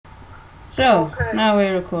So, Okay. now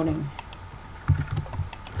we're recording.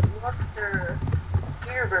 Mr.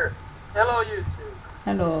 Huber. Hello, YouTube.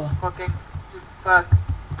 Hello. Fucking fat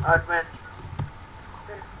adventure.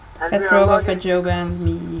 And Fat we are Robo, logging Fat Job, and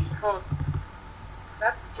me. because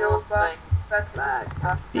Fat Job, Fat Lag.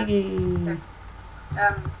 Piggy.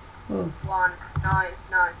 Oh.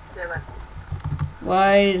 M1997.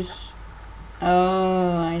 Why is...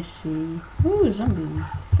 Oh, I see. Ooh, zombie.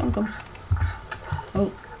 Come, come.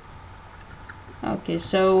 Oh. Okay,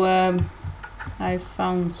 so, I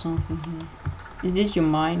found something here. Is this your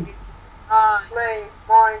mine? Playing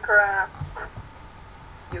Minecraft.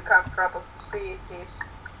 You can probably see this.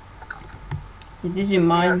 Is this your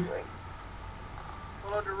mine?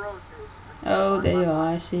 Follow the roses. Oh, there you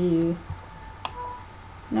are. I see you.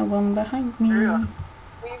 No one behind me.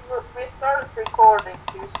 We started recording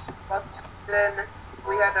this, but then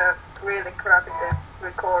we had a really crappy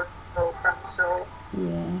record program, so...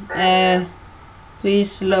 Yeah.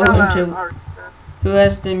 Please lower to... Who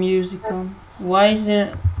has the music on? Why is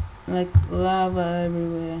there, like, lava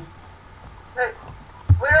everywhere? Hey,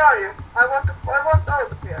 where are you? I want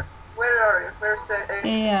out of here. Where are you? Where's the...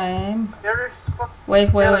 Here I am. There is...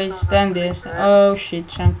 Wait, stand there. Oh shit,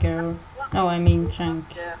 chunk error. No, I mean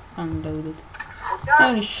chunk unloaded.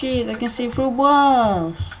 Holy shit, I can see through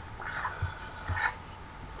walls.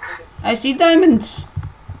 I see diamonds.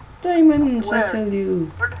 Diamonds, Where? I tell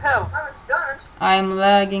you. Where the hell? I'm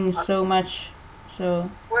lagging so much. So...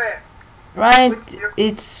 Where? Right,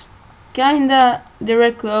 it's kinda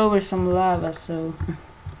directly over some lava, so...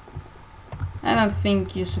 I don't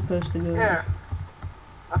think you're supposed to go there.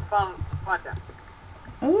 I found them.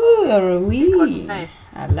 Oh, a ravine.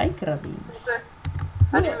 I like ravines.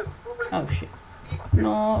 Oh shit.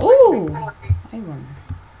 No. Oh! Iron.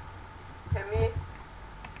 Me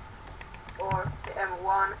or the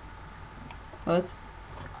M1 What?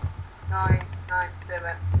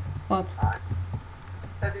 997. What?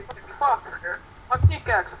 That is the fucker. My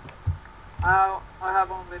pickaxe. I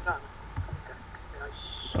have only done.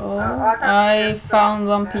 So, I found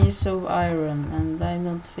one piece of iron and I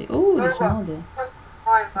don't feel. Oh, there's more there. Go.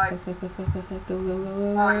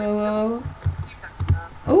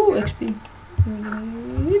 Oh, XP.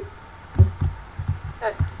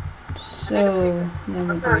 So, then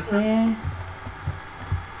we go here.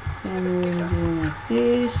 Then we do like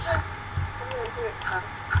this.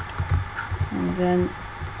 And then.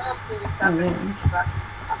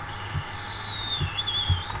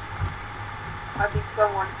 I think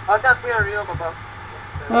someone. I can't hear you about.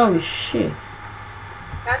 Holy shit.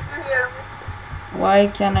 Can't you hear me? Why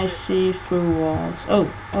can I see through walls? Oh.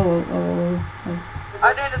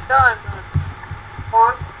 I didn't die, man.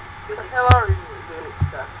 What the hell are you doing?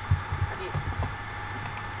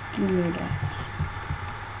 Give me that.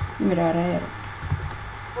 Give me that arrow.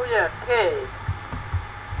 Oh yeah, cave.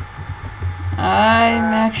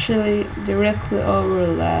 I'm actually directly over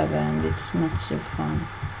lava and it's not so fun.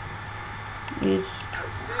 It's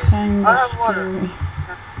kinda scary.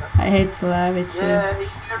 I hate lava too. Yeah,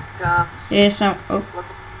 here comes. Here's some. Oh,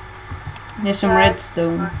 here's some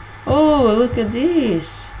redstone. Oh, look at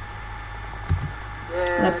this.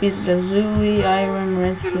 Lapis lazuli, iron,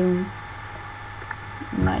 redstone.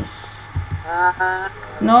 Nice.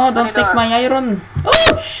 No, don't take my iron.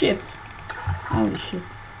 Oh shit. Holy shit.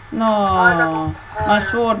 No, my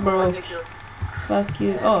sword broke. Fuck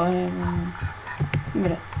you. Oh, I have one. Give me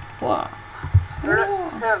that. Wow.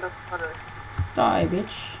 Die,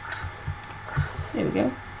 bitch. There we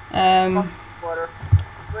go.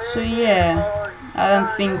 So yeah, I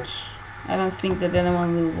don't think that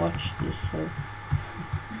anyone will watch this. So.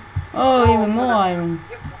 Oh, even more iron.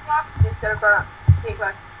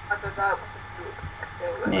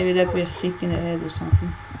 Maybe that we're sick in the head or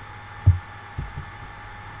something.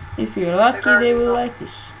 If you're lucky, they will like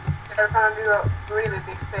this. They're gonna do a really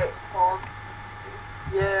big face called.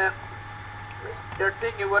 Yeah. They're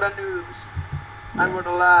thinking what a noobs. Yeah. And what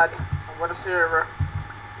a lag. And what a server.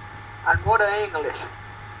 And what a English.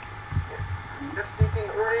 They're speaking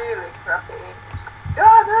really crappy English.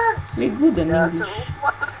 Yeah, man! We're good in English. So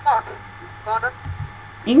what the fuck?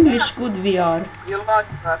 English good we are. You like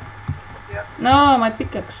that? Yeah. No, my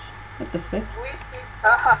pickaxe. What the fuck? We speak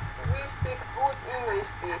good English,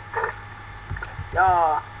 people.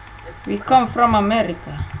 Yeah. We come from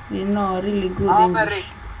America. We know really good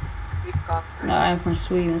English. No, I'm from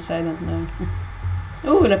Sweden, so I don't know.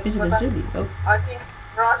 Oh, lapis lazuli. Oh. I think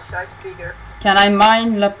Russia is bigger. Can I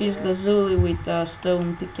mine lapis lazuli with a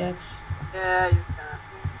stone pickaxe? Yeah, you can.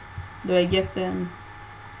 Do I get them?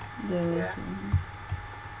 Yeah.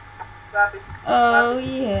 Oh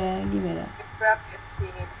yeah, give me that.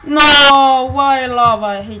 No, why lava?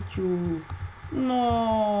 I hate you.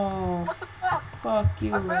 No. What the fuck? Fuck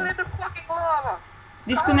you. I fell into fucking lava.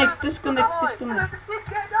 Disconnect, disconnect, disconnect.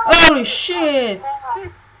 Get Holy shit.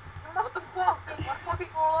 What the fuck? My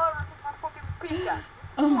fucking lava is my fucking pickaxe.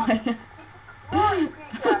 Oh my god. Why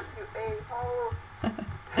pickaxe, you a-hole?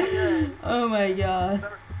 Oh my god. And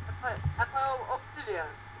my obsidian.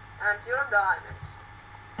 And your diamonds.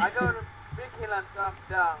 I go to big hill and jump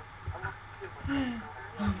down. I want to kill myself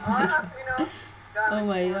now. I have, diamonds. Oh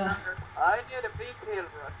my god. I need a big hill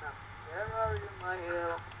right now. Where are you, my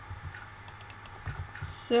hill?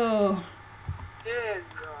 So. There you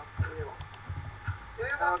are, hill. Do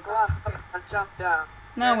you want to go up and jump down?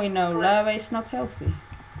 Now we know lava is not healthy.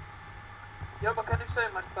 Yeah, but can you say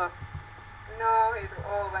my stuff? No, it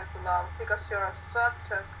all went to lava because you're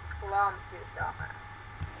such a clumsy dumbass.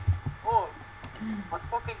 Oh, my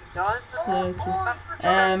fucking diamonds. So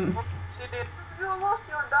You lost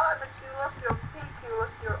your diamonds, you lost your pink, you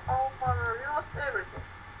lost your armor, you lost everything.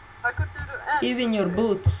 I could do the end. even your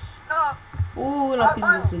boots. No. Ooh, lapis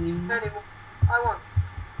lazuli. I want.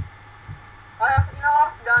 I have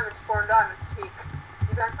enough diamonds for a diamond peak.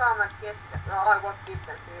 You can come and get them. Well, I won't give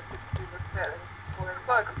them to you because you were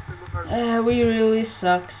selling. We really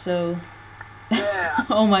suck, so. Yeah.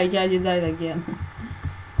 Oh my god, you died again.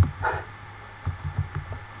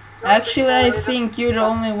 Actually, I think you're the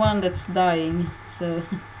only one that's dying, so.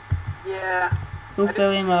 Yeah. Who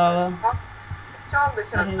fell in lava?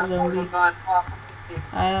 Zombies I hate zombies.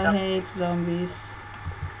 I hate zombies.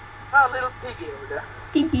 Oh, little piggy over there.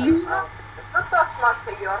 Piggy. Not touch my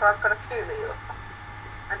piggy or I'm gonna kill you.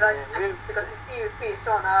 And because in PvP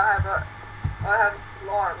zone I have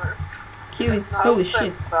armor. Kill it. Holy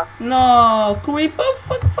shit. No, creeper.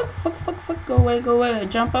 Fuck. Go away.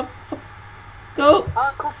 Jump up. Fuck. Go.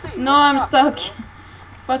 No, I'm stuck.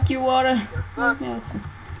 Fuck you, water. Let me out.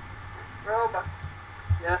 Robot.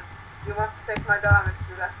 Yeah. You want to take my diamonds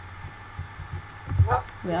to that? What?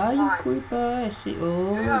 Where are you, creeper? I see.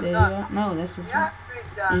 Oh, there you are. No, that's just.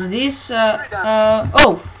 Is this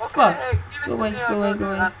oh fuck. Go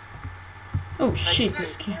away. Oh shit,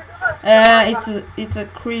 this kid. It's a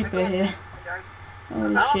creeper here.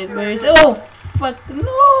 Holy shit, where is it? Oh fuck,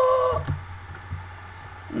 no!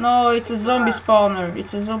 No, it's a zombie spawner.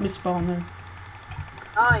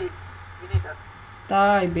 Nice. We need that.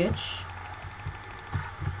 Die, bitch.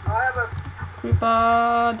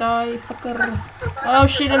 Creeper, die, fucker. Oh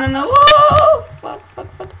shit, no. Whoa! Fuck.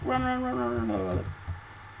 Run.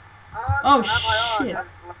 Oh shit.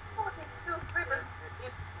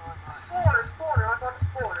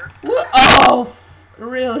 Oh,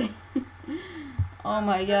 really? Oh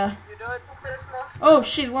my god. Oh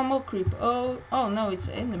shit, one more creep. Oh no, it's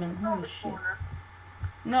Enderman. Holy shit.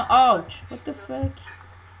 No, ouch. What the fuck?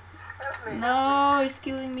 No, he's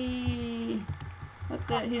killing me. What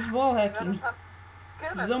the? He's wall hacking.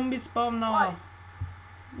 Zombie spawn now.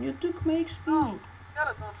 You took my XP.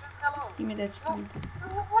 Give me that.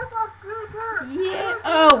 Yeah.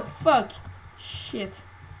 Oh fuck. Shit.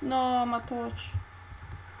 No, my torch.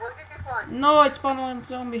 No, it's spawned one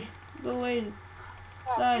zombie. Go away.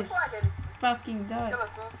 Die. Fucking die.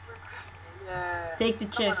 Take the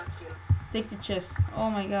chest. Oh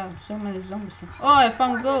my god, so many zombies. Oh, I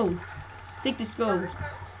found gold. Take this gold.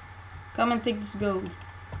 Come and take this gold.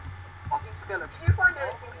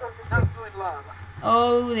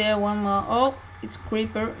 Oh, there, one more. Oh, it's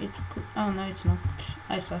creeper. Oh no, it's not.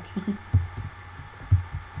 I suck.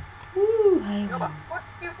 Woo, I won. What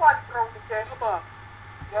do you find from the chest? Do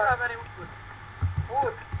you have any wood?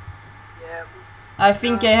 Wood? Yeah. I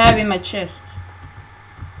think I have in my chest.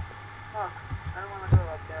 Fuck, I don't wanna go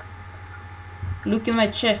up there. Look in my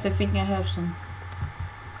chest, I think I have some.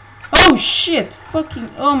 Oh shit! Fucking,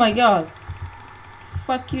 oh my god.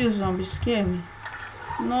 Fuck you, zombie, scare me.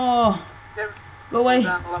 No. Go away.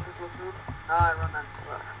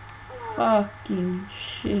 Fucking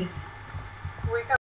shit.